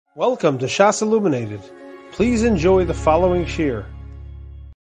Welcome to Shas Illuminated. Please enjoy the following shir.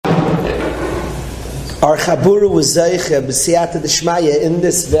 Our Chabura was Zeicha b'siyata d'shmaya in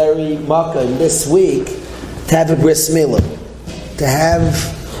this very makkah, in this week, to have a bris milah. To have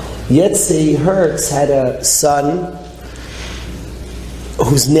Yetzi Hertz had a son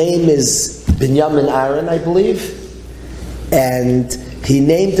whose name is Binyamin Aaron, I believe, and he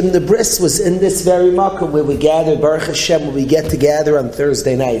named him the bris was in this very makkah where we gather, Baruch Hashem, where we get together on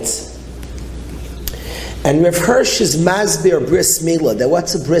Thursday nights. And Rav Hirsch is Masbir bris milah. That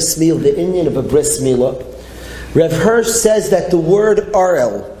what's a bris milah? The Indian of a bris milah. Rav Hirsch says that the word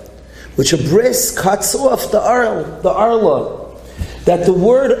arel, which a bris cuts off the arel, the arla, that the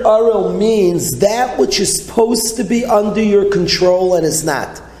word arel means that which is supposed to be under your control and is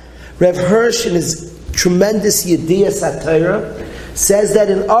not. Rav Hirsch, in his tremendous Yediyah Satira, says that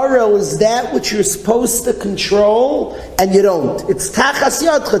an arel is that which you're supposed to control and you don't. It's tachas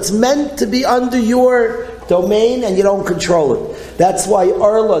yadcha. It's meant to be under your domain and you don't control it. That's why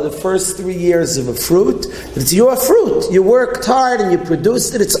arla, the first 3 years of a fruit, it's your fruit. You worked hard and you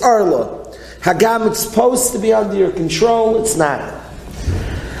produced it. It's arla. Hagam, it's supposed to be under your control. It's not.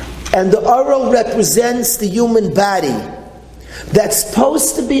 And the arel represents the human body that's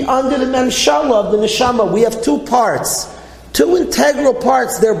supposed to be under the memshala of the neshama. We have two parts. Two integral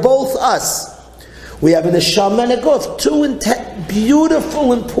parts, they're both us. We have a neshama and a guf, two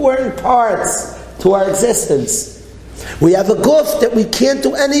beautiful, important parts to our existence. We have a guf that we can't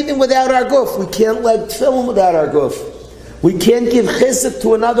do anything without our guf. We can't leg tefillin without our guf. We can't give chizuk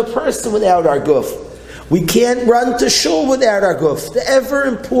to another person without our guf. We can't run to shul without our guf. The ever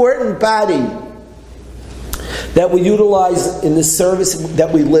important body that we utilize in the service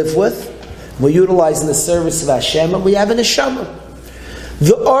that we live with, we utilize in the service of Hashem, and we have a neshama.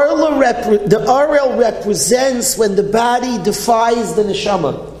 The arel represents when the body defies the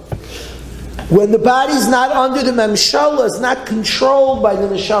neshama. When the body is not under the memshala, is not controlled by the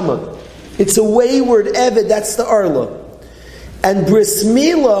neshama. It's a wayward eved, that's the arla. And bris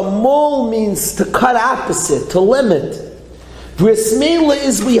milah, mol, means to cut opposite, to limit. Bris milah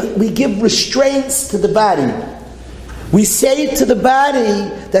is we give restraints to the body. We say to the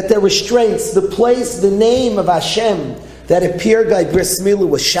body that there are restraints. The place, the name of Hashem that appeared by bris milah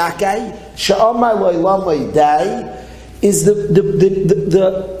was Shakai. Sha'amar lo'olam lo'idai is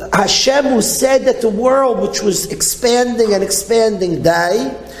the Hashem who said that the world, which was expanding and expanding,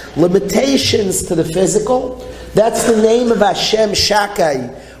 die. Limitations to the physical. That's the name of Hashem,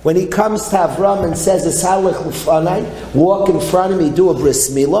 Shakai. When he comes to Avram and says, "Esalech l'fanai," walk in front of me, do a bris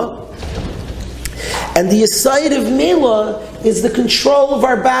milah. And the aside of milah is the control of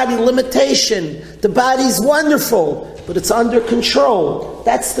our body, limitation. The body's wonderful, but it's under control.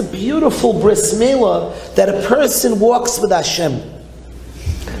 That's the beautiful bris milah that a person walks with Hashem.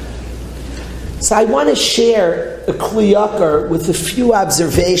 So I want to share a Kli Yakar with a few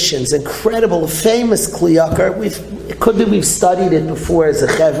observations. Incredible, famous Kli Yakar. It could be we've studied it before as a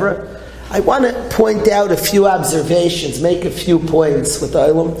chevra. I want to point out a few observations, make a few points with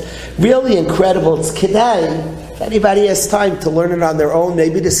Olam. Really incredible. It's kedai. If anybody has time to learn it on their own,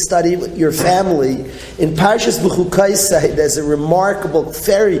 maybe to study with your family. In Parshas Bechukosai, there's a remarkable,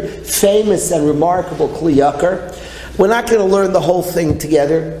 very famous and remarkable Kli Yakar. We're not going to learn the whole thing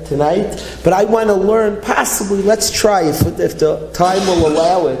together tonight, but I want to learn, possibly, let's try, if the time will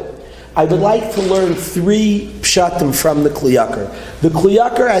allow it, I would like to learn 3 pshatim from the Kli Yakar. The Kli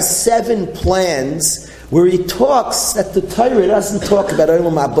Yakar has 7 plans where he talks that the Torah doesn't talk about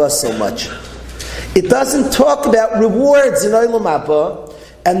Olam Haba so much. It doesn't talk about rewards in Olam Haba,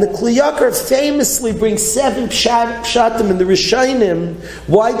 and the Kli Yakar famously brings 7 pshatim in the Rishonim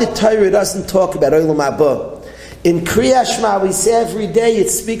why the Torah doesn't talk about Olam Haba. In Kriya Shema, we say every day it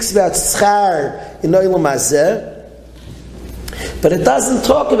speaks about schar in Olam Hazeh, but it doesn't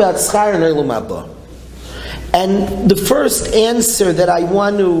talk about schar in Olam Haba. And the first answer that I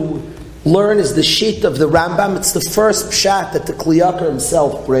want to learn is the sheet of the Rambam. It's the first pshat that the Kli Yakar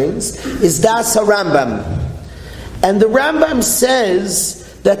himself brings, is Das HaRambam. And the Rambam says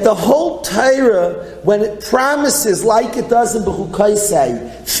that the whole Torah, when it promises, like it does in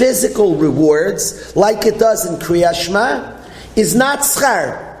Bechukosai, physical rewards, like it does in Kriya Shema, is not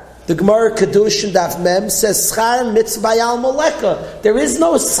schar. The Gemara Kedushin Daf Mem says schar mitzvah al maleka. There is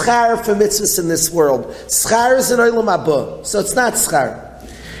no schar for mitzvahs in this world. Schar is in Olam Haba, so it's not schar.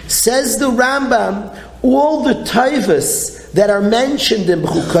 Says the Rambam, all the taivas that are mentioned in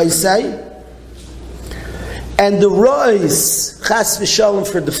Bechukosai and the rois chas v'shalom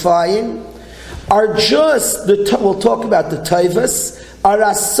for defying are just we'll talk about the taivas are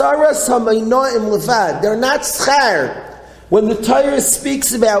asaras hamaynoim levad. They're not schar. When the Torah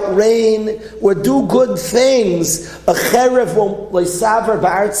speaks about rain or do good things, a cherev loisaver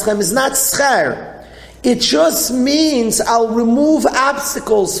ba'artzchem is not schar. It just means I'll remove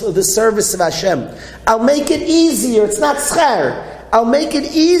obstacles for the service of Hashem. I'll make it easier. It's not schar. I'll make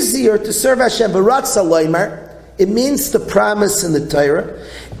it easier to serve Hashem. B'ratza loimer. It means the promise in the Torah.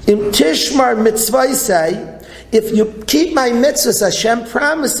 In Tishmar mitzvosai, if you keep my mitzvahs, Hashem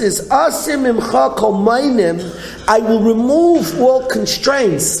promises, Asim imcha kol mainim, I will remove all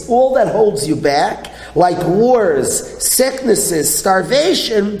constraints, all that holds you back, like wars, sicknesses,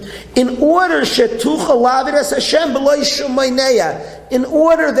 starvation, in order shetucha lavidas Hashem b'lo yishum maineya, in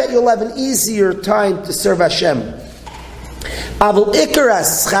order that you'll have an easier time to serve Hashem. Avol ikar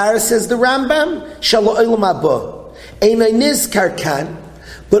schar, says the Rambam, shalo olam haba, einay nizkar kan.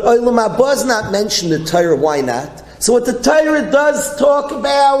 But Olam Haba is not mentioned in the Torah. Why not? So what the Torah does talk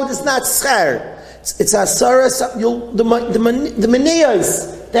about is not schar. It's asara. The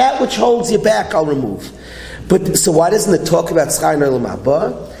maniyos, that which holds you back, I'll remove. But so why doesn't it talk about schar in Olam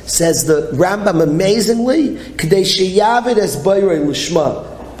Haba? Says the Rambam amazingly, K'dei sheyavid es bayrei lishma,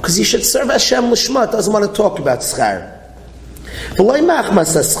 because you should serve Hashem lishma. It doesn't want to talk about schar. V'loy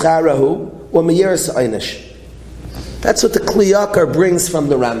machmas hascharahu or meyeres einish. That's what the Kli Yakar brings from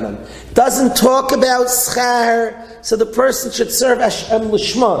the Rambam. Doesn't talk about schar, so the person should serve Hashem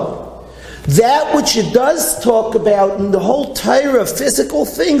lishma. That which it does talk about in the whole Torah of physical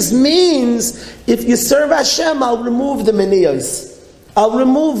things means if you serve Hashem, I'll remove the maniyos. I'll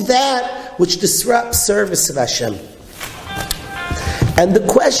remove that which disrupts service of Hashem. And the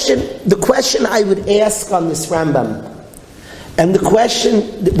question I would ask on this Rambam, and the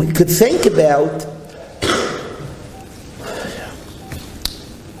question that we could think about,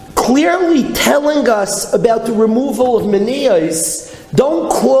 clearly telling us about the removal of maniyos, don't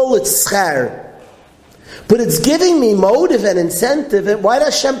call it schar. But it's giving me motive and incentive. And why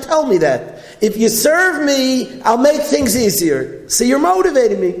does Hashem tell me that? If you serve me, I'll make things easier. So you're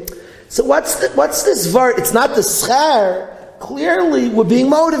motivating me. So what's this verse? It's not the schar. Clearly we're being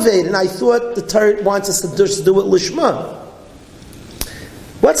motivated. And I thought the Torah wants us to just do it lishma.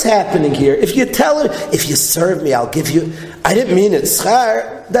 What's happening here? If you tell him, if you serve me, I'll give you. I didn't mean it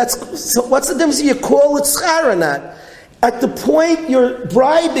schar. So what's the difference if you call it schar or not? At the point you're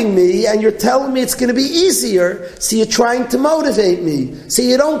bribing me and you're telling me it's going to be easier, so you're trying to motivate me. So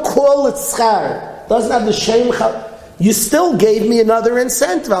you don't call it schar. Doesn't have the shame. You still gave me another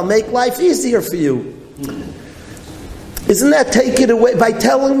incentive. I'll make life easier for you. Isn't that take it away by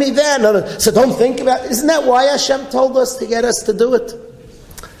telling me that? No. So don't think about it. Isn't that why Hashem told us to get us to do it?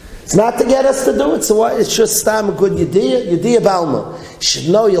 It's not to get us to do it, so why? It's just a good yediyah balma. You should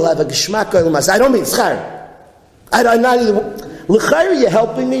know you'll have a geshmak olam hazeh. I don't mean schar. I'm not even l'chayr. You're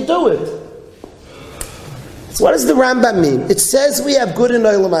helping me do it. So what does the Rambam mean? It says we have good in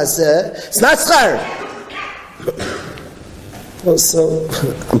olam hazeh. It's not schar. Well, so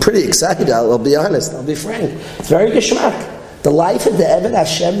I'm pretty excited. I'll be honest. I'll be frank. It's very geshmak. The life of the Eved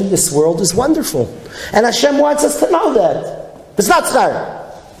Hashem in this world is wonderful, and Hashem wants us to know that it's not schar.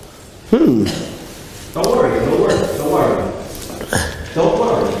 Don't worry.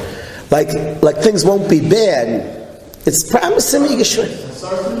 Like things won't be bad. It's promising me.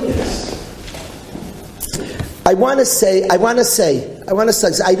 I want to say, I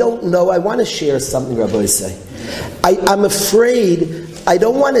don't know, I want to share something, Rabbi say. I'm afraid, I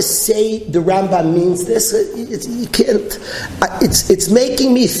don't want to say the Rambam means this. You can't. It's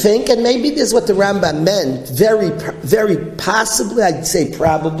making me think, and maybe this is what the Rambam meant. Very, very possibly, I'd say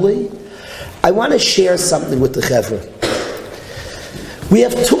probably. I want to share something with the Chevra. We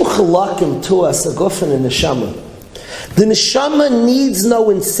have two chalakim to us, a guf and a neshama. The neshama needs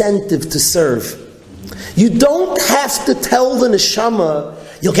no incentive to serve. You don't have to tell the neshama,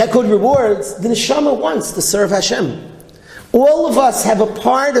 you'll get good rewards. The neshama wants to serve Hashem. All of us have a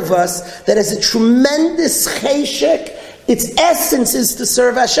part of us that has a tremendous cheshek. Its essence is to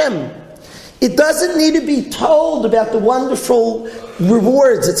serve Hashem. It doesn't need to be told about the wonderful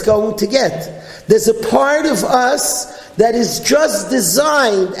rewards it's going to get. There's a part of us that is just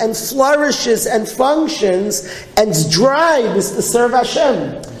designed and flourishes and functions, and its drive is to serve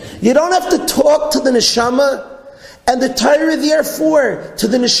Hashem. You don't have to talk to the neshama, and the Torah therefore, to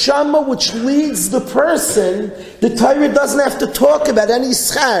the neshama which leads the person, the Torah doesn't have to talk about any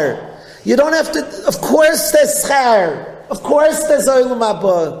schar. You don't have to, of course there's schar, of course there's olam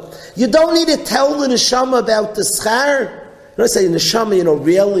haba. You don't need to tell the neshama about the schar. You don't say, neshama,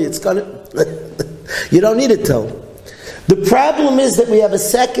 really, it's going to... You don't need to tell. The problem is that we have a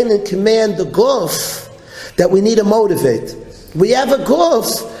second in command, the guf, that we need to motivate. We have a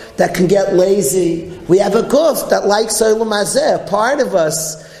guf that can get lazy. We have a guf that likes Olam Hazeh. Part of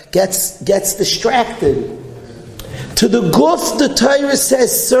us gets distracted. To the guf, the Torah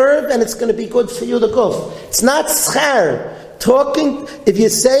says, serve, and it's going to be good for you, the guf. It's not schar. Talking, if you're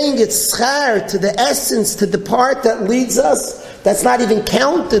saying it's schar to the essence, to the part that leads us, that's not even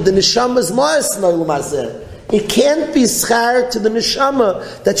counted. The neshama's ma'as in Olam Hazeh. It can't be schar to the neshama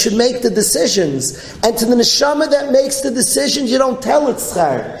that should make the decisions. And to the neshama that makes the decisions, you don't tell it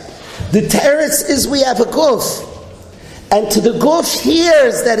schar. The teretz is we have a guf. And to the guf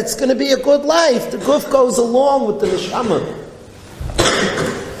hears that it's going to be a good life. The guf goes along with the neshama.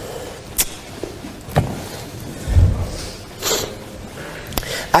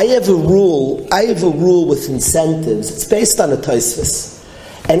 I have a rule with incentives. It's based on a Tosfos.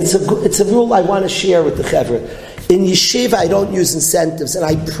 And it's a rule I want to share with the Chevra. In yeshiva, I don't use incentives, and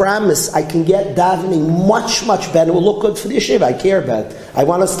I promise I can get davening much, much better. It will look good for the yeshiva. I care about it. I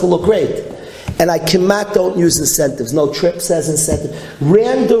want us to look great. And I don't use incentives. No, Trip says incentive.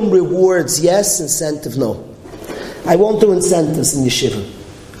 Random rewards, yes. Incentive, no. I won't do incentives in yeshiva.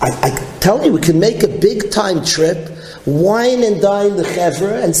 I tell you, we can make a big-time trip, wine and dine the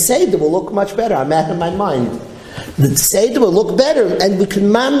Chevra, and Seder will look much better. I'm out of my mind. The Seder will look better, and we can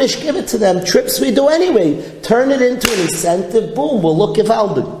mamish give it to them. Trips we do anyway. Turn it into an incentive, boom, we'll look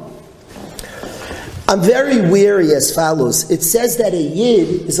evaldig. I'm very weary as follows. It says that a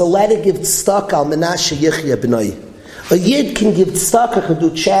Yid is allowed to give tzedakah al menashe yichya b'nai. A Yid can give tzedakah, can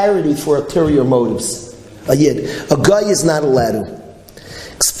do charity for ulterior motives. A Yid. A Goy is not allowed to.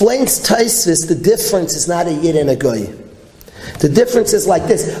 Explains Tosfos, the difference is not a Yid and a Goy. The difference is like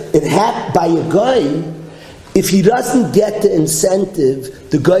this. By a Goy, if he doesn't get the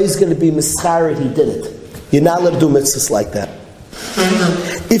incentive, the guy is going to be mischar, he did it. You're not allowed to do mitzvahs like that.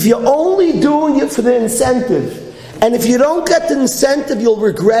 If you're only doing it for the incentive, and if you don't get the incentive, you'll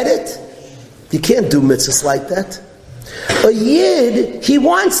regret it, you can't do mitzvahs like that. A Yid, he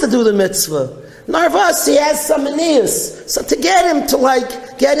wants to do the mitzvah. Narvas, he has some aniyas. So to get him to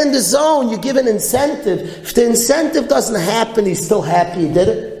get in the zone, you give an incentive. If the incentive doesn't happen, he's still happy he did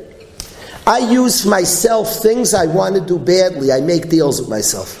it. I use for myself things I want to do badly. I make deals with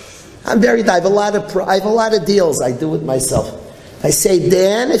myself. I have a lot of deals I do with myself. I say,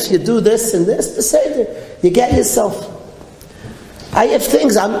 Dan, if you do this and this, you get yourself. I have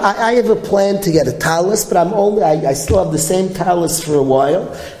things. I have a plan to get a talus, but I still have the same talus for a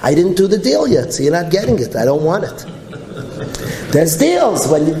while. I didn't do the deal yet, so you're not getting it. I don't want it. There's deals.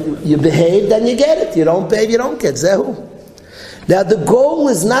 When you behave, then you get it. You don't behave, you don't get zehu. Now the goal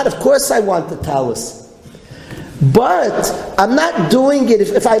is not, of course I want the talus. But I'm not doing it,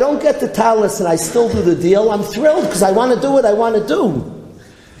 if I don't get the talus and I still do the deal, I'm thrilled because I want to do what I want to do.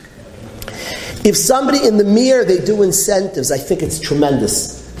 If somebody in the mirror, they do incentives, I think it's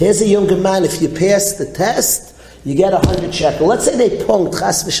tremendous. Here's a younger man, if you pass the test, you get 100 shekel. Let's say they punkt,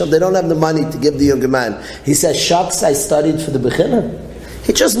 chas v'sham, they don't have the money to give the younger man. He says, shucks, I studied for the beginner.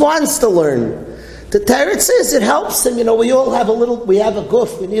 He just wants to learn. The teretz says it helps him. We all have we have a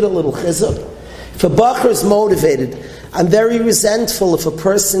guf, we need a little chizuk. If a bacher is motivated, I'm very resentful if a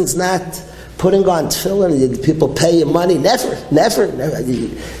person's not putting on tefillin, people pay you money. Never.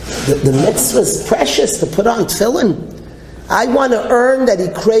 The mitzvah is precious to put on tefillin. I want to earn that he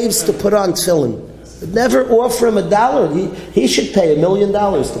craves to put on tefillin. I'd never offer him $1. He should pay $1 million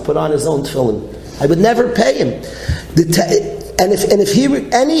to put on his own tefillin. I would never pay him.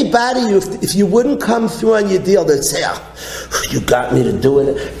 If you wouldn't come through on your deal, they'd say, you got me to do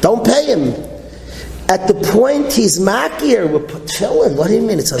it. Don't pay him. At the point he's makir, we'll put tefillin. What do you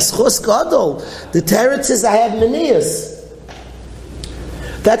mean? It's a schus gadol. The teretz says, I have meniyas.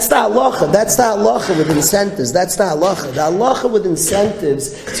 That's the halacha. That's the halacha with incentives. That's the halacha. The halacha with incentives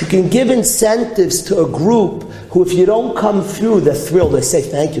is you can give incentives to a group who, if you don't come through, they're thrilled. They say,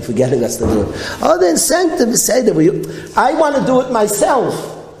 thank you for getting us to do it. Oh, the incentive is say that I want to do it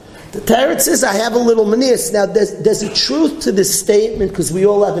myself. The teretz says, I have a little manias. Now, there's a truth to this statement because we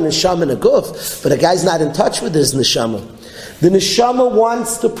all have a neshama and a guf, but a guy's not in touch with his neshama. The neshama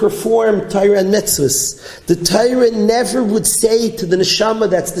wants to perform Torah and mitzvahs. The Torah never would say to the neshama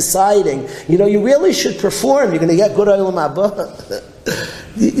that's deciding, you really should perform. You're going to get good olam haba.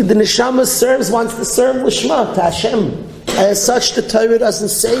 The neshama wants to serve l'shma, to Hashem. As such, the Torah doesn't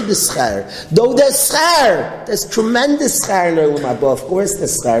say the schar. Though there's schar, there's tremendous schar in olam haba. Of course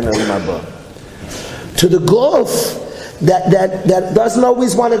there's schar in olam haba. To the guf that doesn't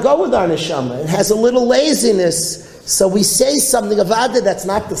always want to go with our neshama, it has a little laziness. So we say something of Ada that's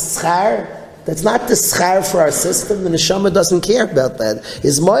not the schar. That's not the schar for our system. The neshama doesn't care about that.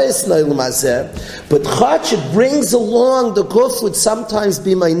 Is moyes noilum hazeh. But chach, it brings along, the guf would sometimes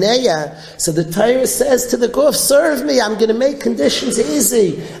be meineya. So the Torah says to the guf, serve me, I'm going to make conditions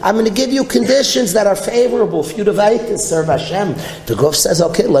easy. I'm going to give you conditions that are favorable for you to wait and serve Hashem. The guf says,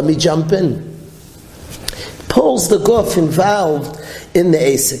 okay, let me jump in. Pulls the guf involved in the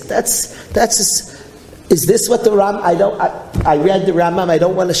asik. Is this what the Ram? I read the Rambam. I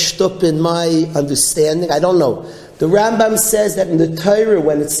don't want to shtup in my understanding. I don't know. The Rambam says that in the Torah,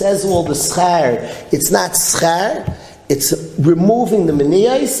 when it says all the schar, it's not schar. It's removing the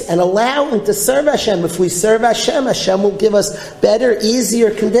meniyos and allowing to serve Hashem. If we serve Hashem, Hashem will give us better, easier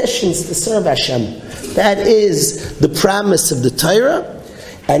conditions to serve Hashem. That is the promise of the Torah.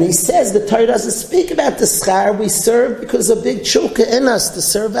 And he says the Torah doesn't speak about the schar. We serve because there's a big chukka in us to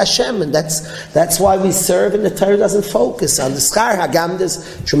serve Hashem, and that's why we serve. And the Torah doesn't focus on the schar. Hagam,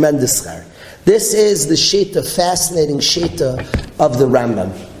 there's tremendous schar. This is the shita, fascinating shita of the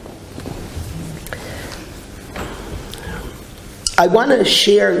Rambam. I want to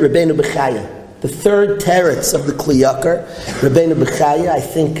share Rabbeinu Bechaya, the third teretz of the Kli Yakar. Rabbeinu Bechaya, I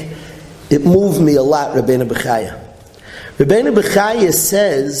think it moved me a lot. Rabbeinu Bechaya. Rabbeinu Bechaya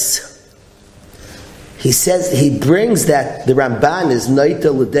he brings that the Ramban is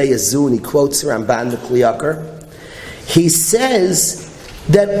Noita L'dei Azu, and he quotes the Ramban, the Kli Yakar. He says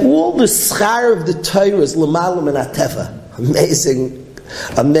that all the schar of the Torah is l'malam and ateva.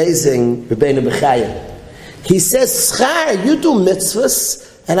 Amazing Rabbeinu Bechaya. He says, schar, you do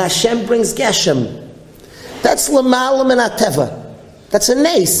mitzvahs, and Hashem brings geshem. That's l'malam and ateva. That's a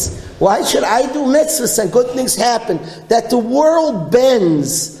nace. Why should I do mitzvahs and good things happen? That the world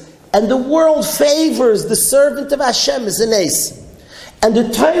bends and the world favors the servant of Hashem is an ace. And the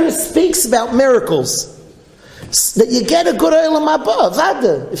Torah speaks about miracles. That you get a good olam haba,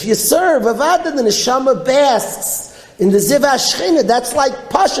 avada. If you serve avada, the neshama basks in the ziv hashchina. That's like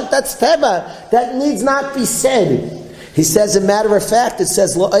pashat, that's teva. That needs not be said. He says, a matter of fact, it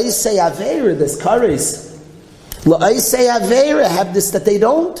says, lo'isei aveira, this kares. La'isei Aveira have this, that they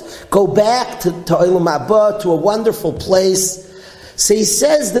don't go back to Olam Haba, to a wonderful place. So he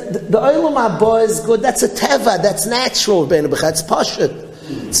says that the Olam Haba is good, that's a teva, that's natural, that's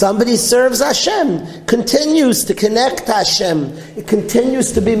pashut. Somebody serves Hashem, continues to connect to Hashem, it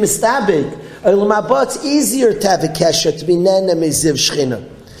continues to be mistabig. Olam Haba, it's easier to have a kesha, to be nene meziv shchina.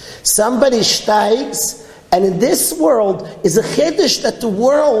 Somebody steigs, and in this world is a chiddush that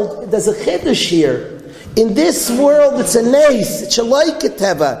there's a chiddush here. In this world, it's a nace, it's shaloi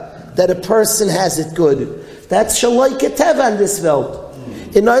keteva, that a person has it good. That's shaloi keteva in this world.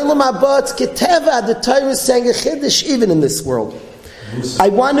 In Olam Haba, it's keteva, the Torah is saying a chiddush even in this world. I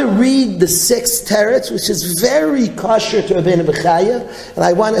want to read the sixth teretz, which is very kosher to Rabbeinu Bechaya, and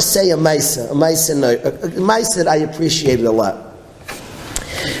I want to say a maisa that I appreciate it a lot.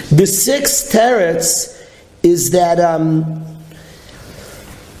 The sixth teretz is that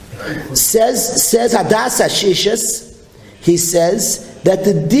says Hadas Hashishas, he says that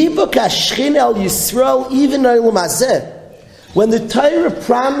the dibuk hashchin el Yisrael even olam hazeh, when the Torah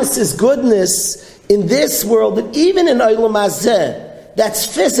promises goodness in this world, and even in olam hazeh, that's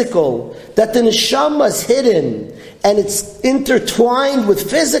physical, that the neshama is hidden and it's intertwined with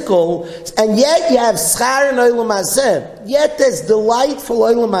physical, and yet you have schar in olam hazeh, yet there's delightful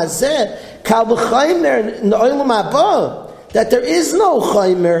olam hazeh, kal v'chaymer in olam haba, that there is no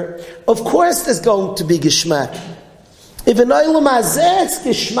chaymer. Of course there's going to be geshmak. If in olam hazeh it's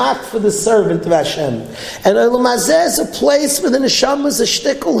geshmak for the servant of Hashem, and olam hazeh is a place where the neshama is a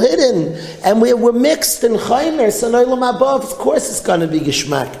shtickle hidden, and we're mixed in chaymer, so in olam haba, of course it's going to be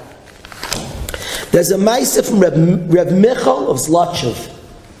geshmak. There's a ma'aseh from Reb Michal of Zlotchev.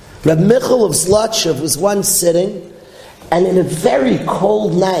 Reb Michal of Zlotchev was once sitting, and in a very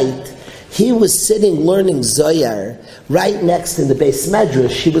cold night, he was sitting learning Zohar right next to the Beis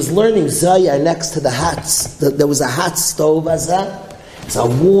Medrash. He was learning Zohar next to the hot. There was a hot stove as that. It's a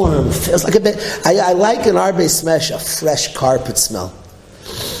warm, feels like a bit. I like in our Beis Medrash a fresh carpet smell.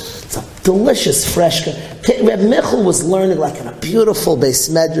 It's a delicious fresh. Reb Michal was learning like in a beautiful Beis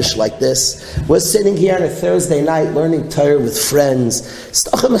Medrash like this. We're sitting here on a Thursday night learning Torah with friends.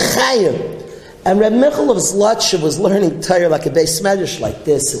 And Reb Michal of Zlotchev was learning Torah like a Beis Medrash like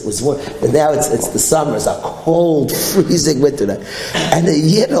this. It was warm, and now it's the summer. It's a cold, freezing winter night. And a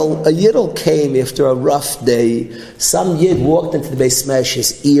yidel came after a rough day. Some yid walked into the Beis Medrash.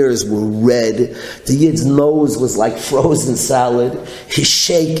 His ears were red. The yid's nose was like frozen salad. He's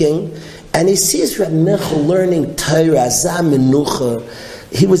shaking, and he sees Reb Michal learning Torah, azam menucha.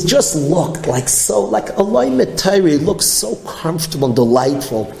 he was just looked like a loimet Torah. He looked so comfortable and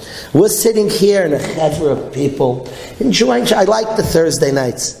delightful. We're sitting here in a chevra of people enjoying. I like the Thursday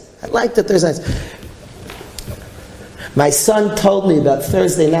nights. My son told me about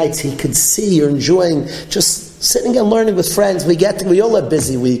Thursday nights. He could see you're enjoying just sitting and learning with friends. We all have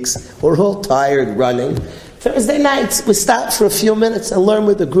busy weeks. We're all tired running. Thursday nights, we stop for a few minutes and learn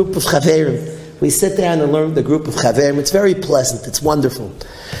with a group of chaverim. We sit down and learn with a group of chaverim. It's very pleasant. It's wonderful.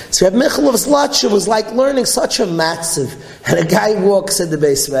 So Reb Michal of Zlotcha was like learning such a matziv. And a guy walks in the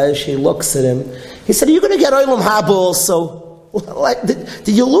Beis Resh. He looks at him. He said, "Are you going to get Olam Haba also?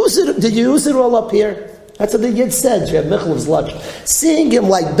 Did you lose it? Did you use it all up here?" That's what the Yid said, Reb Michal of Zlotcha. Seeing him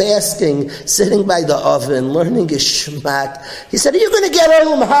like basking, sitting by the oven, learning his shmak. He said, "Are you going to get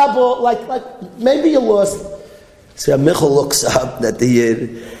Olam Haba? Like maybe you lost." So Reb Michal looks up at the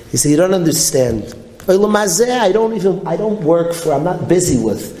Yid. He said, "You don't understand. Olam hazeh, I don't work for, I'm not busy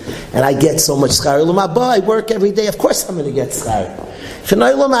with, and I get so much schar. Olam haba, I work every day. Of course I'm going to get schar. For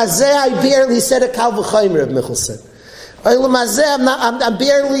Olam hazeh, I barely said a kal v'chayim," Reb Michal said. Olam hazeh, I'm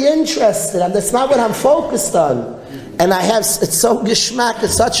barely interested. That's not what I'm focused on. And it's so geschmack,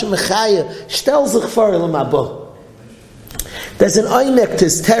 it's such a mechaya. Shtel zich for Olam haba. There's an oimek to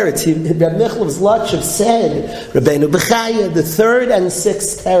his teretz. Reb Michal of Zlotcha said, Rabbeinu Bechaya, the 3rd and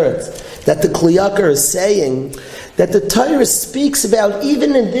 6th teretz, that the Kliyakar is saying, that the Torah speaks about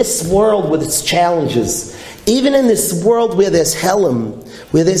even in this world with its challenges, even in this world where there's helam,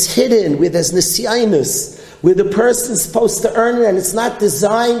 where there's hidden, where there's nisyainus, where the person's supposed to earn it and it's not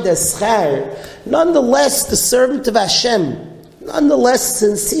designed as schar, nonetheless, the servant of Hashem, nonetheless,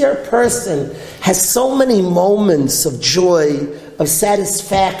 sincere person has so many moments of joy, of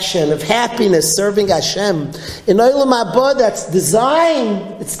satisfaction, of happiness serving Hashem. In Olam Haba, that's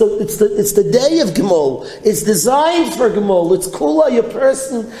designed. It's the day of Gemol. It's designed for Gemol. It's kula, your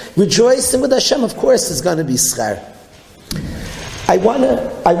person rejoicing with Hashem. Of course, it's going to be schar. I want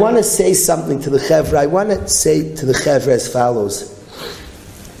to say something to the chevra. I want to say to the chevra as follows.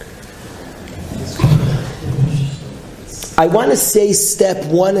 I want to say step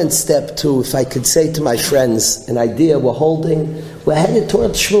 1 and step 2, if I could say to my friends, an idea we're headed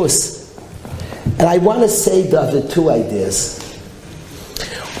towards Shavuos. And I want to say the other 2 ideas.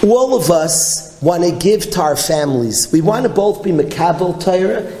 All of us want to give to our families. We want to both be Mekabel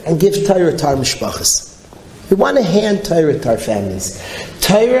Torah and give Torah to our mishpachas. We want to hand Torah to our families.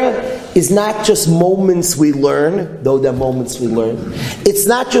 Torah is not just moments we learn, though they're moments we learn. It's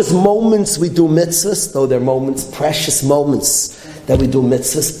not just moments we do mitzvahs, though they're moments, precious moments that we do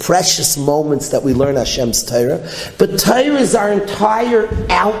mitzvahs, precious moments that we learn Hashem's Torah. But Torah is our entire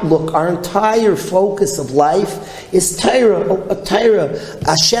outlook, our entire focus of life is Torah.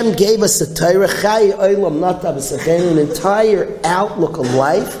 Hashem gave us a Torah, an entire outlook of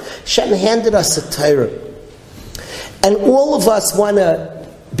life. Hashem handed us a Torah. And all of us want to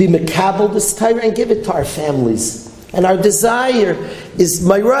be mekabel this Torah and give it to our families. And our desire is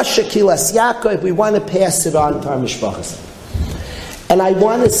Mayrasha Kilas Yaakov, we want to pass it on to our mishpachas. And I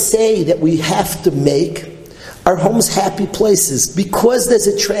want to say that we have to make our homes happy places because there's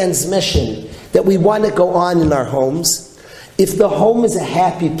a transmission that we want to go on in our homes. If the home is a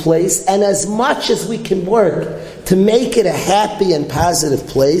happy place, and as much as we can work to make it a happy and positive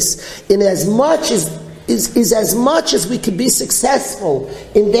place, in as much as as much as we can be successful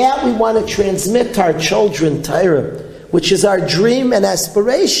in that, we want to transmit to our children Torah, which is our dream and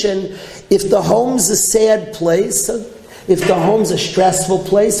aspiration. If the home's a sad place, if the home's a stressful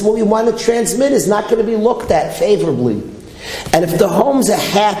place, what we want to transmit is not going to be looked at favorably. And if the home's a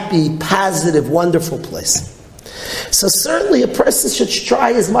happy, positive, wonderful place, so certainly a person should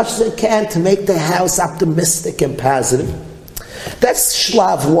try as much as they can to make the house optimistic and positive. That's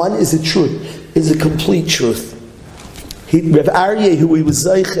shlav 1, is a truth. Is a complete truth. Rav Aryeh, who he was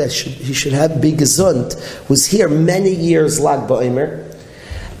zeicha, he should have big gesund, was here many years Lag BaOmer,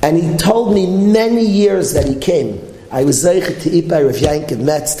 and he told me many years that he came. I was zeicha to eat by Rav Yankiv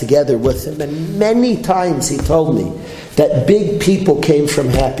Metz together with him, and many times he told me that big people came from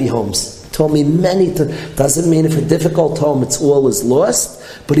happy homes. Told me many times. Doesn't mean if a difficult home it's all is lost,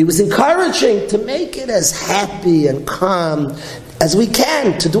 but he was encouraging to make it as happy and calm as we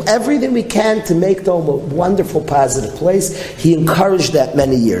can, to do everything we can to make the home a wonderful, positive place. He encouraged that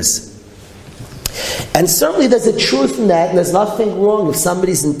many years. And certainly there's a truth in that, and there's nothing wrong if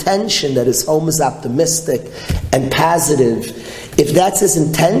somebody's intention that his home is optimistic and positive. If that's his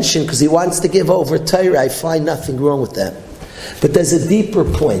intention, because he wants to give over Torah, I find nothing wrong with that. But there's a deeper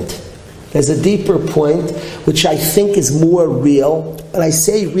point. There's a deeper point, which I think is more real. And I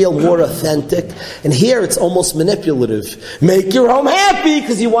say real, more authentic. And here it's almost manipulative. Make your home happy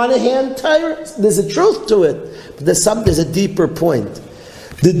because you want to hand Torah. There's a truth to it. But there's a deeper point.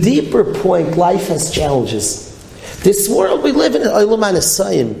 The deeper point, life has challenges. This world we live in, Olam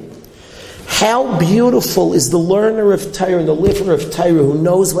Anasayim. How beautiful is the learner of Torah and the liver of Torah who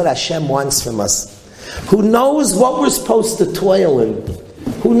knows what Hashem wants from us. Who knows what we're supposed to toil in.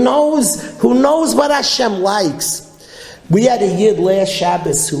 Who knows what Hashem likes. We had a Yid last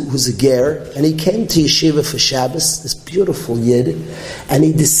Shabbos who's a ger, and he came to Yeshiva for Shabbos, this beautiful Yid, and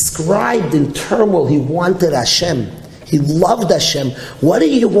he described in turmoil, he wanted Hashem. He loved Hashem. What do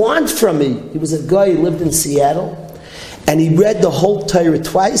you want from me? He was a guy who lived in Seattle, and he read the whole Torah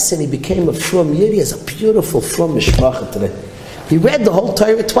twice, and he became a frum Yid. He has a beautiful frum mishpacha today. He read the whole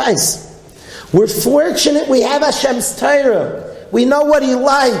Torah twice. We're fortunate we have Hashem's Torah. We know what He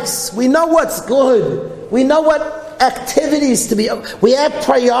likes. We know what's good. We know what activities to be. We have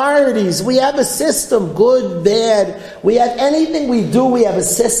priorities. We have a system, good, bad. We have anything we do, we have a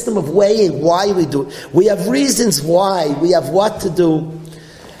system of weighing why we do it. We have reasons why. We have what to do.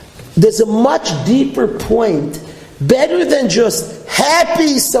 There's a much deeper point. Better than just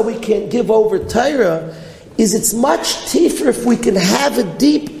happy so we can give over Torah, is it's much deeper if we can have a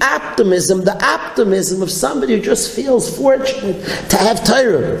deep optimism, the optimism of somebody who just feels fortunate to have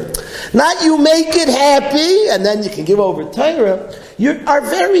Torah. Not you make it happy and then you can give over Torah. Our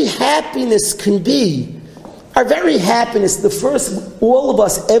very happiness can be, our very happiness, the first, all of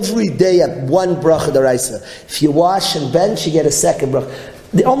us every day have one bracha d'oraisa. If you wash and bench, you get a second bracha.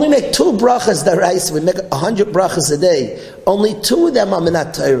 They only make 2 brachas d'oraisa. We make 100 brachas a day. Only 2 of them are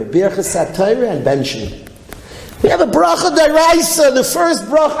minat Torah. Birchas Torah and benching. We have a bracha d'oraisa, the first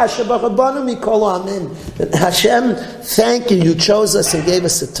bracha, Asher b'chabanu mikol amin. Hashem, thank you, you chose us and gave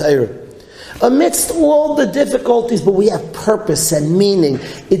us a Torah. Amidst all the difficulties, but we have purpose and meaning.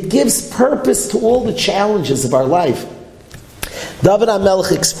 It gives purpose to all the challenges of our life. David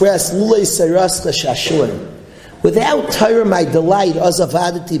HaMelech expressed, Lulei seirascha shashuim. Without Torah, my delight,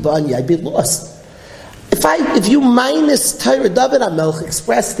 azavadati b'anya, I'd be lost. If you minus Torah, David HaMelech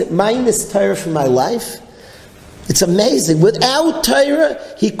expressed it, minus Torah from my life, it's amazing. Without Torah,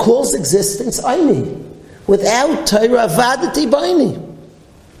 he calls existence Aini. Without Torah, avadati b'aini.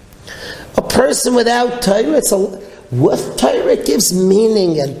 A person without Torah, with Torah, it gives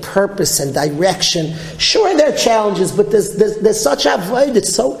meaning and purpose and direction. Sure, there are challenges, but there's such a void.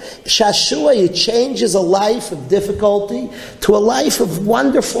 It's so shashua. It changes a life of difficulty to a life of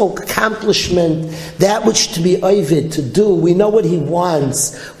wonderful accomplishment. That which to be ovid, to do. We know what He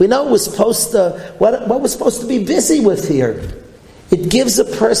wants. We know what we're supposed to be busy with here. It gives a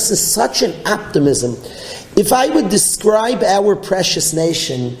person such an optimism. If I would describe our precious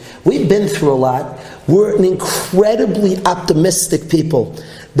nation, we've been through a lot. We're an incredibly optimistic people.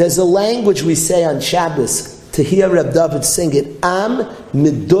 There's a language we say on Shabbos, to hear Reb David sing it, Am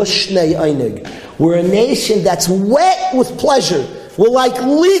midushnei einig. We're a nation that's wet with pleasure. We're like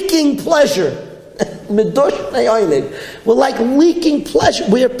leaking pleasure. Midushnei einig. We're like leaking pleasure.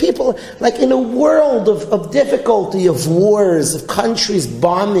 We are people like in a world of difficulty, of wars, of countries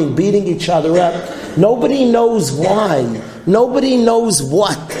bombing, beating each other up. Nobody knows why. Nobody knows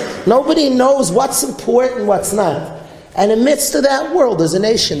what. Nobody knows what's important, what's not. And amidst of that world, there's a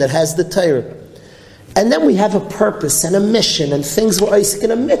nation that has the Torah. And then we have a purpose and a mission and things we're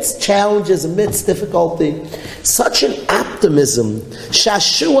asking amidst challenges, amidst difficulty. Such an optimism,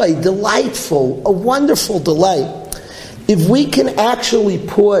 shashuai, delightful, a wonderful delight. If we can actually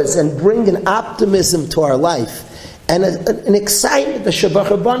pause and bring an optimism to our life and an excitement, the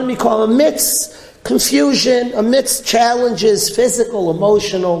Shabbat we call amidst confusion, amidst challenges, physical,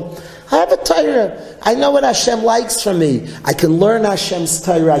 emotional. I have a Torah. I know what Hashem likes from me. I can learn Hashem's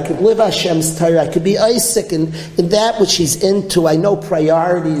Torah. I could live Hashem's Torah. I could be Isaac in that which He's into. I know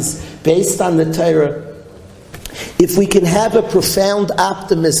priorities based on the Torah. If we can have a profound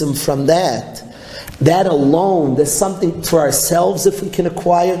optimism from that alone, there's something for ourselves if we can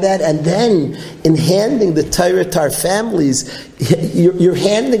acquire that. And then in handing the Torah to our families, you're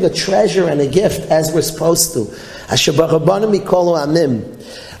handing a treasure and a gift as we're supposed to. Asher b'chabanu mikol amim.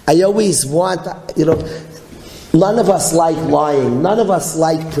 I always want, none of us like lying. None of us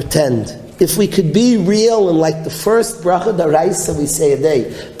like pretend. If we could be real and like the first bracha d'oraisa we say a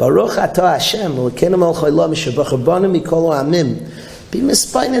day, Baruch atah Hashem, Elokeinu melech haolam, asher b'chabanu mikol amim. Be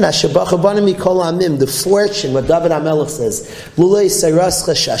mispainin, asher b'chabanu mikol amim. The fortune, what David HaMelech says, Lulei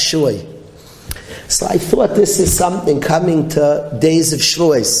seirascha shashuai. So I thought this is something coming to days of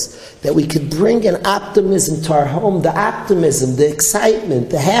Shavuos, that we could bring an optimism to our home, the optimism, the excitement,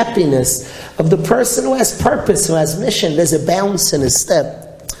 the happiness of the person who has purpose, who has mission. There's a bounce in his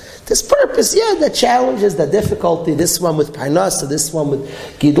step. This purpose, the challenges, the difficulty, this one with Parnasa, this one with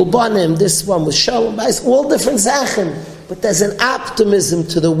Gidul Banim, this one with Shalom Bais, all different Zachen. But there's an optimism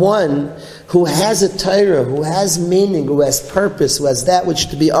to the one who has a Torah, who has meaning, who has purpose, who has that which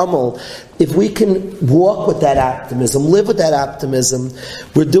to be Amal. If we can walk with that optimism, live with that optimism,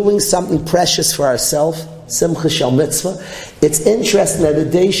 we're doing something precious for ourselves. Simcha Shal Mitzvah. It's interesting that the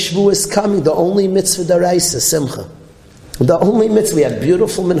day Shavuos is coming, the only mitzvah daraisa, Simcha. The only mitzvah, we have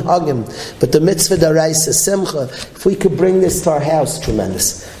beautiful minhagim, but the mitzvah daraisa, Simcha, if we could bring this to our house,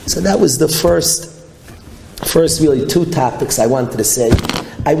 tremendous. So that was the first really two topics I wanted to say.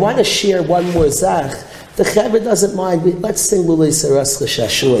 I want to share one more zach. The Chaver doesn't mind. Let's sing Lulei Saras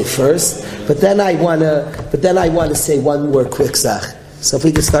L'Shashuay first, but then I want to say one more quick zach. So if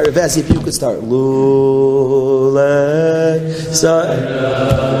we could start, Rabbi, if you could start. Lulei Saras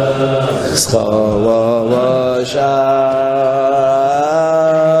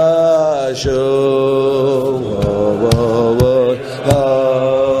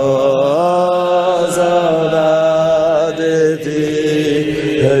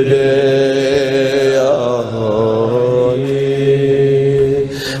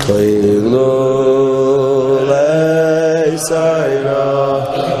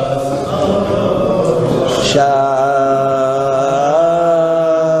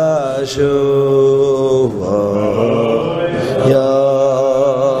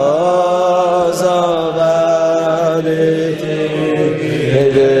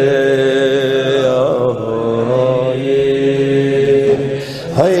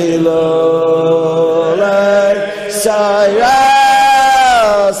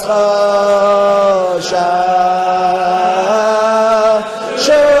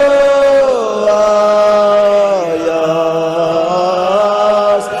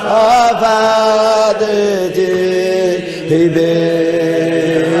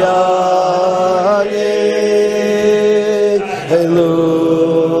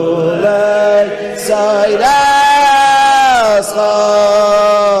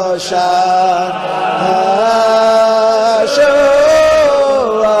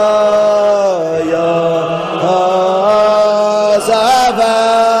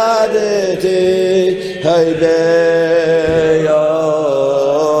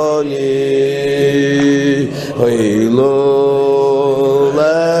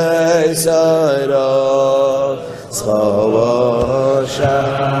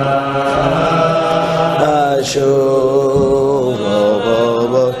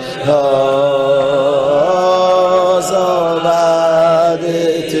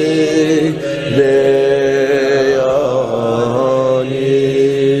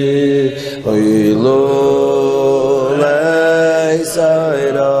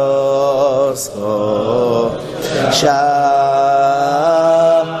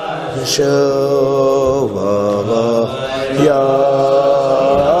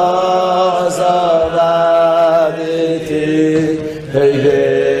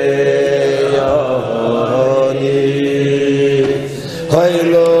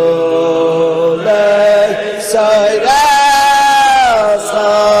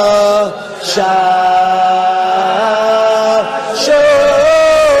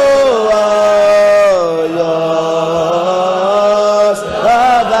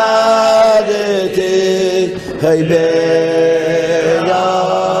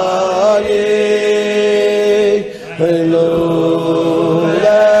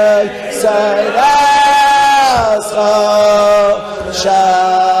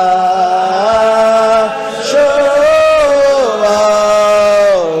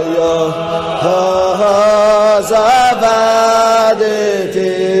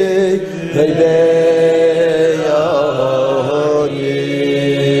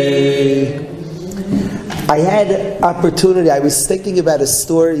Opportunity. I was thinking about a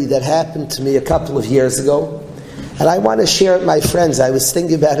story that happened to me a couple of years ago, and I want to share it with my friends. I was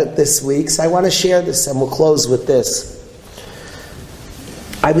thinking about it this week, so I want to share this, and we'll close with this.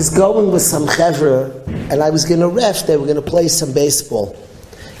 I was going with some chevra, and I was going to ref. They were going to play some baseball,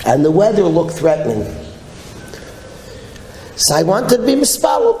 and the weather looked threatening. So I wanted to be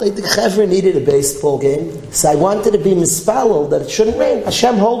mispalel. The chevra needed a baseball game, so I wanted to be mispalel that it shouldn't rain.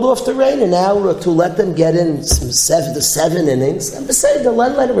 Hashem, hold off the rain an hour or two. Let them get in some 7 to 7 innings. And say the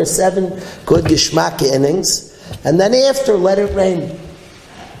let it were 7 good geshmaka innings, and then after let it rain.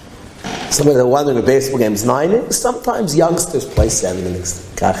 Some of the wondering a baseball game is 9 innings. Sometimes youngsters play 7 innings.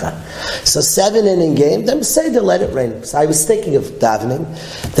 So 7-inning game, then say they let it rain. So I was thinking of davening.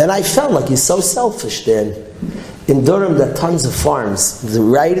 Then I felt like he's so selfish then. In Durham, there are tons of farms. The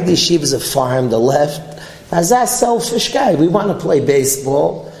right of the yeshiva is a farm, the left. As that selfish guy, we want to play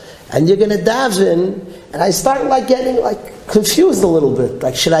baseball, and you're going to daven. And I started getting confused a little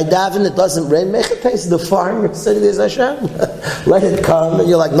bit. Should I daven? It doesn't rain. Mechates, the farmer sitting there, Hashem, let it come. And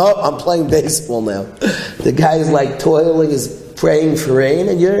you're like, no, I'm playing baseball now. The guy is toiling, is praying for rain,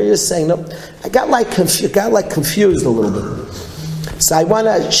 and you're saying no. I got confused a little bit. So I want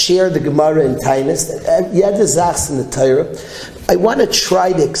to share the Gemara in Tainus. Yad Zachs in the Torah. I want to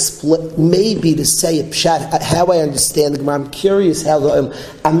try to explain, maybe to say a pshat, how I understand the Gemara. I'm curious how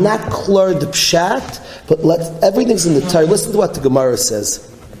I'm not clear the pshat, but everything's in the Torah. Listen to what the Gemara says.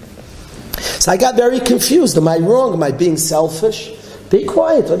 So I got very confused. Am I wrong? Am I being selfish? Be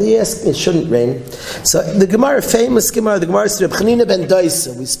quiet. What do you ask me? It shouldn't rain. So the Gemara, famous Gemara, the Gemara said, Rabbi Chanina ben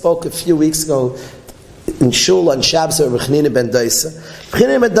Doisa. We spoke a few weeks ago in Shul on Shabbos of Rabbi Chanina ben Doisa.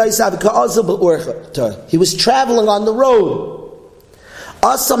 He was traveling on the road.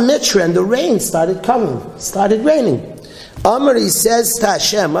 Asa Mitra, and the rain started raining. Amar, he says to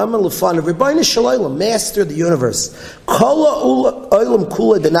Hashem, Amar Lefanav, Rebbeinu Shalom, Master of the universe, Kol Olam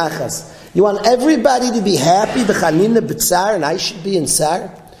Kula Denachas. You want everybody to be happy, B'chanina b'tzar, and I should be in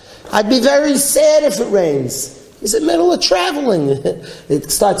tsar? I'd be very sad if it rains. He's in the middle of traveling. It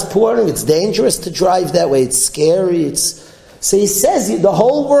starts pouring. It's dangerous to drive that way. It's scary. So he says, the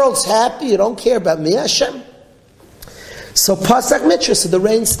whole world's happy. You don't care about me, Hashem. So Pasach Mitra, so the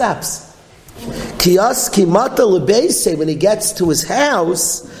rain stops. Kiyas Kimata Lebeise, when he gets to his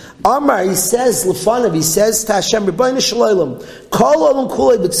house, Amar, he says, Lefanav, he says to Hashem, Rebbeinu Shalom, Kol Olam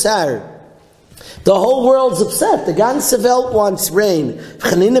Kulei B'tzar. The whole world's upset. The ganze Welt wants rain.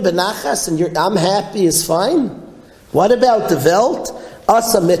 Chanina benachas, and I'm happy is fine. What about the Welt?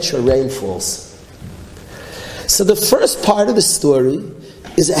 Asa Mitra, rain falls. So the first part of the story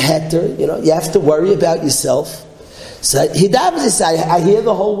is a heter. You have to worry about yourself. So he says, I hear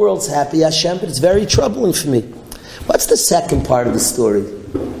the whole world's happy, Hashem, but it's very troubling for me. What's the second part of the story?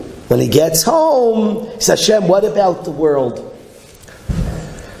 When he gets home, he says, Hashem, what about the world?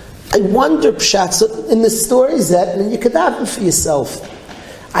 I wonder, Pshat, so in the stories that, and you could daven for yourself.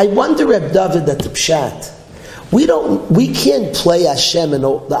 I wonder, Reb David, that the Pshat, we can't play Hashem in the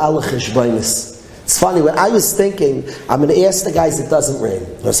Allah Cheshbainis. It's funny, when I was thinking, I'm going to ask the guys it doesn't rain.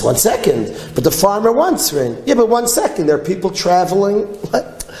 Just 1 second. But the farmer wants rain. Yeah, but 1 second. There are people traveling.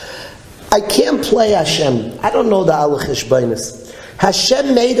 What? I can't play Hashem. I don't know the Allah Cheshbainis.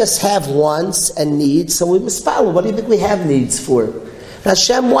 Hashem made us have wants and needs, so we must follow. What do you think we have needs for?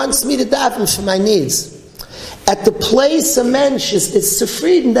 Hashem wants me to daven for my needs. At the place a mensch is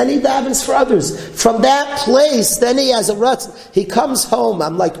sufrid, and then he davens for others. From that place, then he has a rut. He comes home.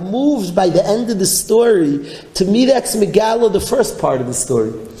 I'm moved by the end of the story. To me, that's Megala, the first part of the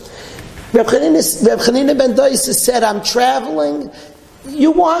story. Reb Chanina ben Doisa said, I'm traveling.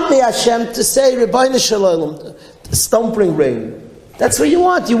 You want me, Hashem, to say, Rebbeinu Shalom, don't bring rain. That's what you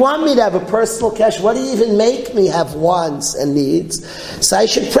want. You want me to have a personal cash. What do you even make me have wants and needs? So I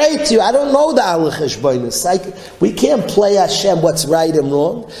should pray to you. I don't know the Allah Cheshbainis. We can't play Hashem what's right and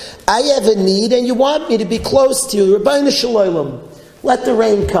wrong. I have a need and you want me to be close to you. Rabbeinu Shalom, let the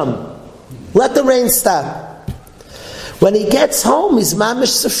rain come. Let the rain stop. When he gets home, he's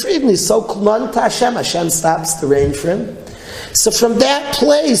mamish sefrid. He's so klon to Hashem. Hashem stops the rain for him. So from that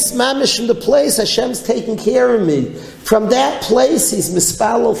place, mamish from the place, Hashem's taking care of me. From that place, he's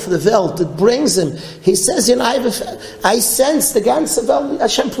mispalo for the Welt. It brings him. He says, I sense the ganze Welt.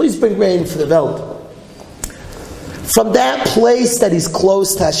 Hashem, please bring rain for the Welt. From that place that he's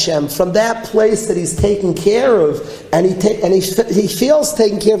close to Hashem, from that place that he's taken care of, and he feels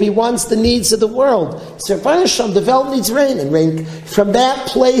taken care of, he wants the needs of the world. So the Welt needs rain, and rain. From that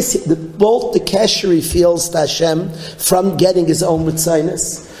place, both the Kesher he feels to Hashem, from getting his own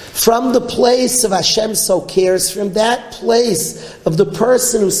mitzvahs, from the place of Hashem so cares, from that place of the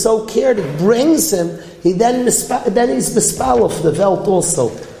person who so cared, it brings him, he's mispalo for the Welt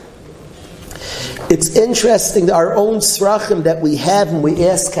also. It's interesting that our own tzrachim that we have when we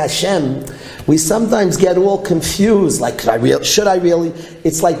ask Hashem, we sometimes get all confused, should I really?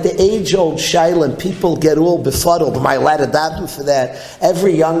 It's like the age-old shaila, and people get all befuddled. Am I allowed to daven for that?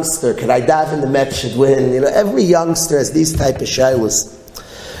 Every youngster, could I daven the Met should win? Every youngster has these type of shailas.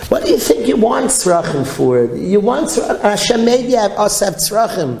 What do you think you want tzrachim for? You want Hashem maybe us have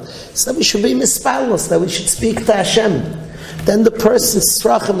tzrachim, so that we should be mispalos, that we should speak to Hashem. Then the person's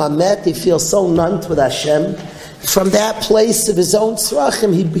tzrachim amet, he feels so nunt with Hashem, from that place of his own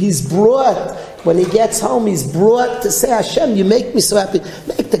tzrachim, he's brought, when he gets home, he's brought to say, Hashem, you make me so happy,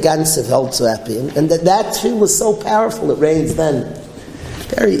 make the ganze Welt so happy. And that tefillah was so powerful, it rains then.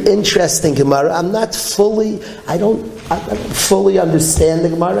 Very interesting Gemara. I don't fully understand the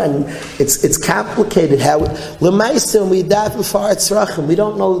Gemara, and it's complicated. How l'maisa when we daven for our tzrachim, we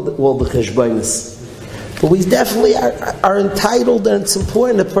don't know all the cheshbonos, but we definitely are entitled, and it's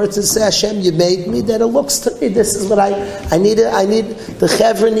important. A person says, Hashem, you made me, that it looks to me, this is what I need. The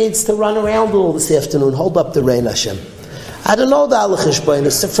chevra needs to run around all this afternoon. Hold up the rain, Hashem. I don't know the Allah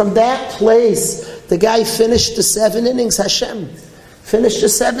cheshbonos. So from that place, the guy finished the 7 innings. Hashem finished the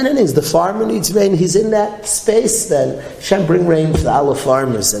 7 innings. The farmer needs rain. He's in that space then. Hashem, bring rain for all the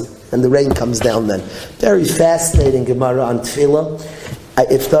farmers, and the rain comes down then. Very fascinating Gemara on tefillah.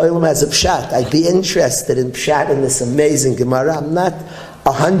 If the Olam has a pshat, I'd be interested in pshat in this amazing Gemara. I'm not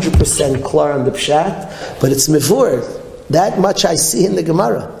 100% clear on the pshat, but it's mivur. That much I see in the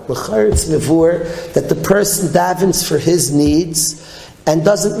Gemara. L'char, it's mivur that the person davens for his needs and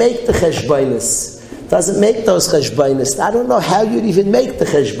doesn't make the cheshbonos. Doesn't make those cheshbonos. I don't know how you'd even make the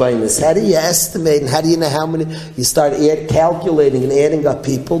cheshbonos. How do you estimate, and how do you know how many? You start calculating and adding up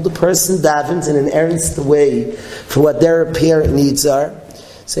people. The person davens in an earnest way for what their apparent needs are.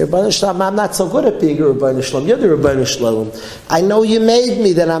 Say, Rabbi Shalom, I'm not so good at being a Rabbi Shalom. You're the Rabbi Shalom. I know you made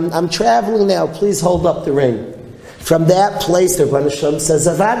me, that I'm traveling now. Please hold up the rain. From that place, the Rabbi Shalom says,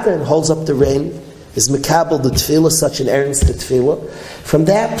 Avada, and holds up the rain. Is Mekabel the tefillah, such an earnest tefillah. From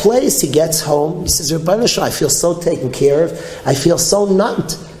that place, he gets home. He says, Rabbi Shalom, I feel so taken care of. I feel so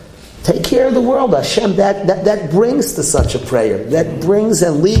numbed. Take care of the world, Hashem. That brings to such a prayer. That brings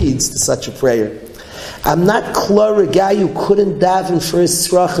and leads to such a prayer. I'm not clear, a guy who couldn't daven for his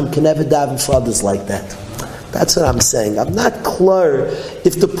tzrachim can never daven for others like that. That's what I'm saying. I'm not clear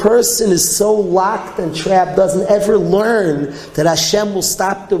if the person is so locked and trapped, doesn't ever learn that Hashem will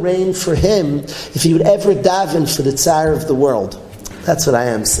stop the rain for him, if he would ever daven for the tsar of the world. That's what I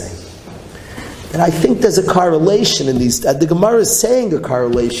am saying. And I think there's a correlation in these. The Gemara is saying a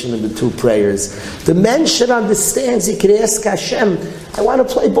correlation in the two prayers. The man should understand. He could ask Hashem, I want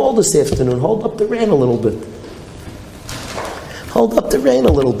to play ball this afternoon. Hold up the rain a little bit. Hold up the rain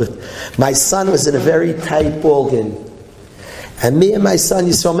a little bit. My son was in a very tight ball game. And me and my son,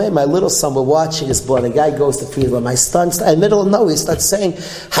 Yisrael, my little son, were watching his ball, and a guy goes to free throw. My son, in the middle of nowhere, he starts saying,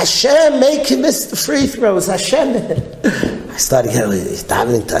 Hashem, make him miss the free throws. Hashem. I started getting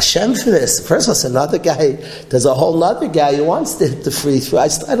davening to Hashem for this. First of all, another guy, there's a whole other guy who wants to hit the free throw. I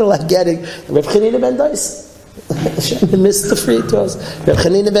started like getting Reb Chanina ben Dois. Hashem missed the free throws.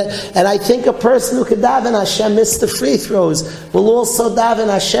 And I think a person who could daven Hashem miss the free throws will also daven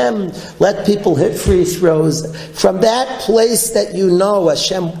Hashem let people hit free throws. From that place that you know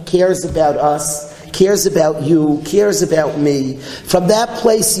Hashem cares about us, cares about you, cares about me. From that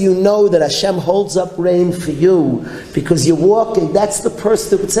place you know that Hashem holds up rain for you because you're walking. That's the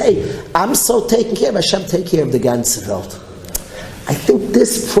person that would say, I'm so taken care of. Hashem, take care of the ganze Welt. I think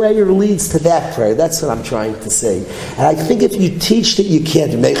this prayer leads to that prayer. That's what I'm trying to say. And I think if you teach that you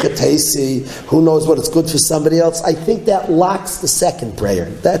can't make a tasty, who knows what it's good for somebody else, I think that locks the second prayer.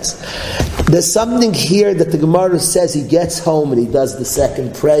 There's something here that the Gemara says he gets home and he does the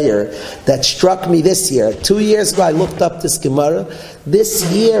second prayer that struck me this year. 2 years ago I looked up this Gemara. This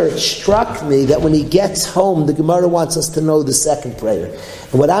year it struck me that when he gets home, the Gemara wants us to know the second prayer.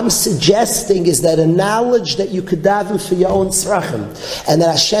 And what I'm suggesting is that a knowledge that you could daven for your own tzrachim, and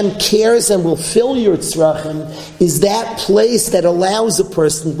that Hashem cares and will fill your tzrachim, is that place that allows a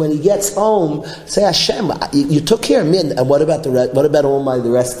person, when he gets home, say, Hashem, you took care of me, and what about the rest? What about the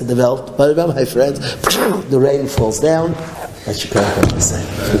rest of the world? What about my friends? The rain falls down. That's your correct to say.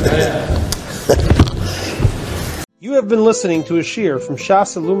 You have been listening to a shiur from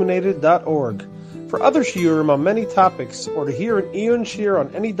shasilluminated.org. For other shiurim on many topics, or to hear an Iyun shiur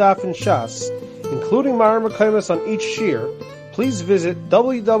on any daf in Shas, including Mara Mekaymas on each shiur, please visit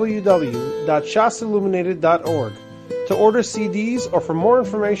www.shasilluminated.org. To order CDs or for more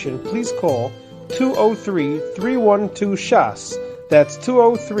information, please call 203-312-SHAS. That's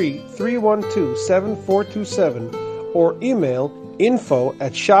 203-312-7427, or email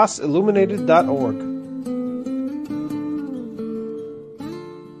info@shasilluminated.org.